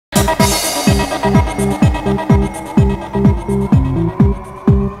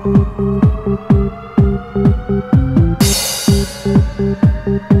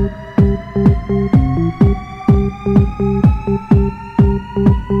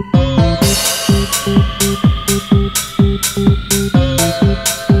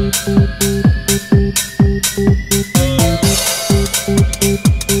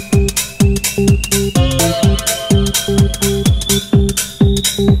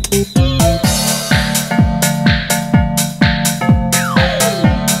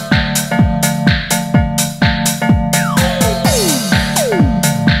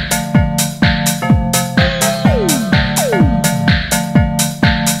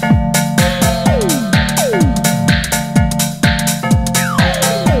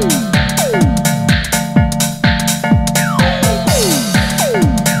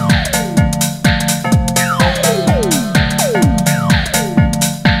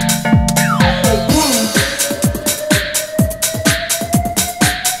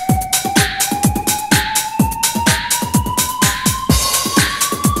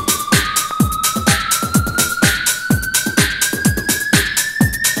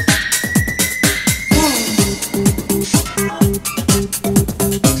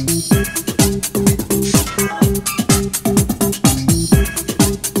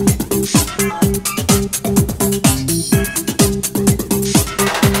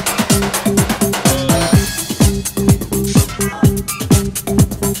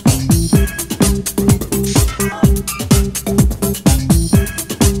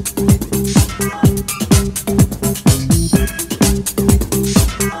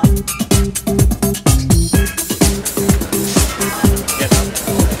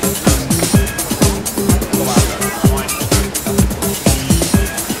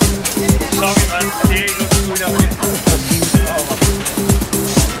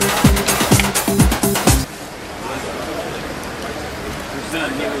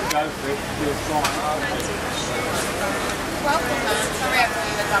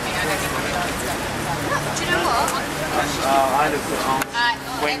I looked at on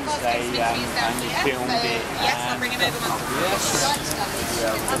Wednesday and you filmed it.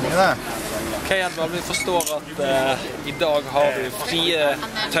 Ok, Edvard, vi forstår at i dag har du frie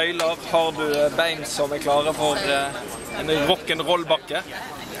tøyler. Har du bein som klare for en rock'n'roll-bakke?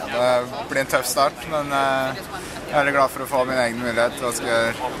 Ja, det blir en tøff start, men jeg er veldig glad for å få min egen mulighet og skal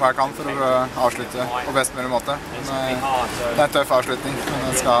gjøre hva jeg kan for å avslutte på best mulig måte. Men, det er en tøff avslutning, men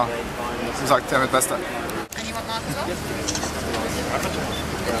jeg skal som sagt gjøre mitt beste.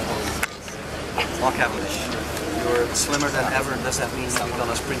 Mark Cavendish, you're slimmer than ever. Does that mean you're going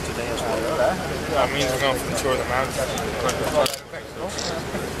to sprint today as well? That means we're going for the Tour of the Mountains.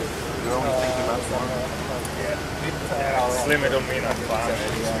 You're only thinking about form? Slimmer don't mean I'm fine.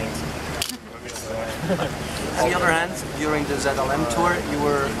 On the other hand, during the ZLM Tour, you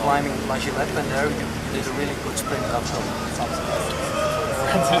were climbing Liege, and there you did a really good sprint uphill.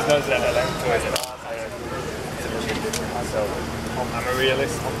 There's no ZLM Tour. So I'm a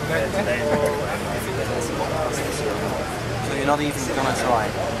realist. So you're not even going to try?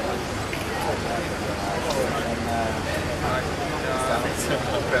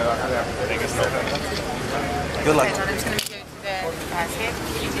 Good luck.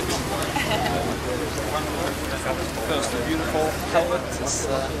 First beautiful helmet. Is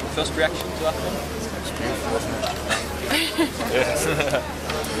first reaction to that one? Yes.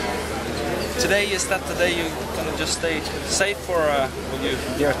 Today, is that the day you're gonna just stay safe, or will you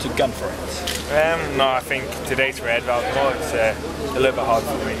dare to gun for it? No, I think today's for Edvald. It's a little bit hard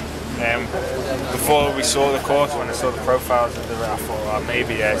for me. Before we saw the course, when I saw the profiles of the I thought, well,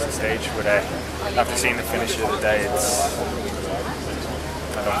 maybe there's a stage, but after seeing the finish of the day, I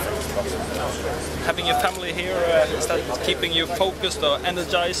don't think it's possible. Having your family here, is that keeping you focused or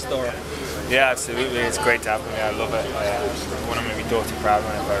energized, or? Yeah, absolutely. It's great to have me. I love it. I want to make my daughter proud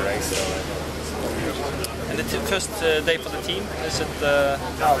whenever I race. So, and the first day for the team, is it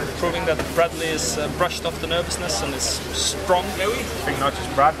proving that Bradley is brushed off the nervousness and is strong? I think not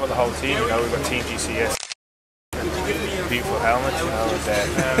just Brad, but the whole team. You know, we've got Team GCS. Beautiful helmet, you know.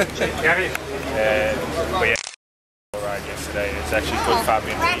 But yeah, right yesterday. It's actually good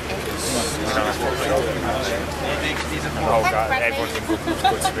Fabian because we don't have to control it. And the whole guy, everyone's in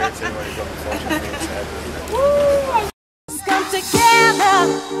good spirits. Everybody's got the fortune to be said. Come together,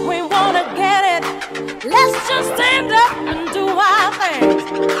 we wanna get it. Let's just stand up and do our thing.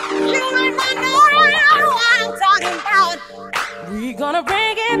 You might not know what I'm talking about. We're gonna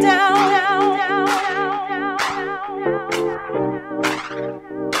break it down.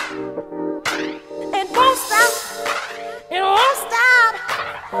 It won't stop. It won't stop.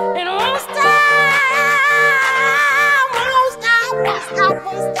 It won't stop.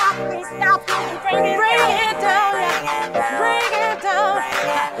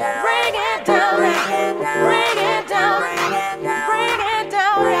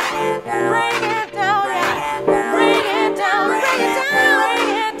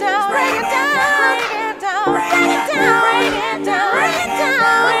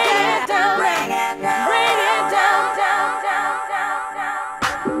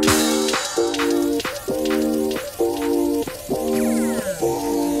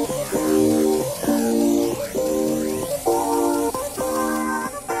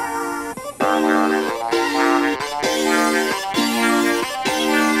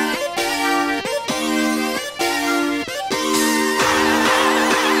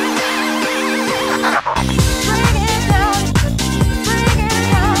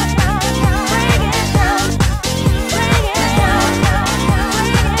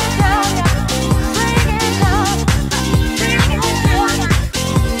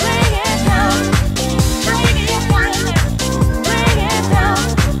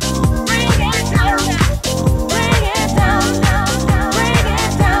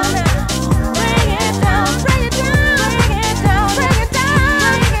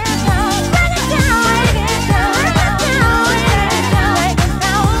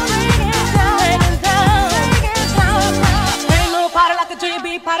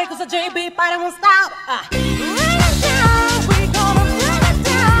 JB party, cause the JB party won't stop. Really